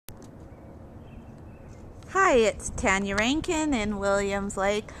Hi, it's Tanya Rankin in Williams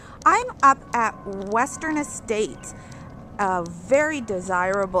Lake. I'm up at Western Estates, a very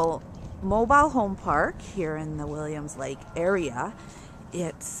desirable mobile home park here in the Williams Lake area.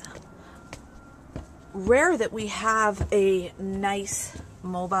 It's rare that we have a nice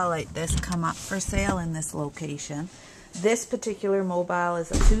mobile like this come up for sale in this location. This particular mobile is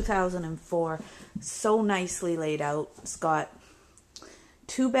a 2004, so nicely laid out. It's got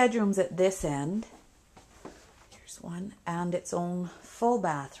 2 bedrooms at this end. One and its own full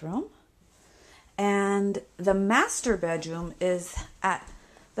bathroom, and the master bedroom is at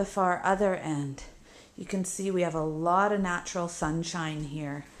the far other end. You can see we have a lot of natural sunshine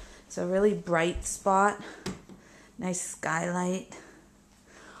here. It's a really bright spot, nice skylight,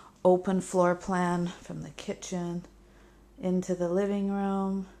 open floor plan from the kitchen into the living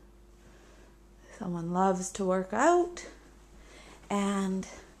room. Someone loves to work out, and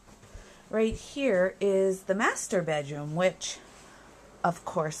right here is the master bedroom, which of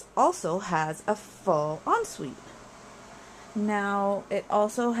course also has a full ensuite. Now it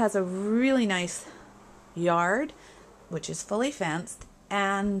also has a really nice yard, which is fully fenced,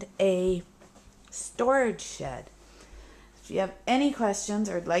 and a storage shed. If you have any questions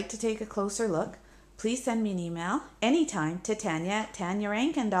or would like to take a closer look, please send me an email anytime to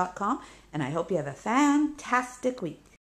Tanya@tanyarankin.com, and I hope you have a fantastic week.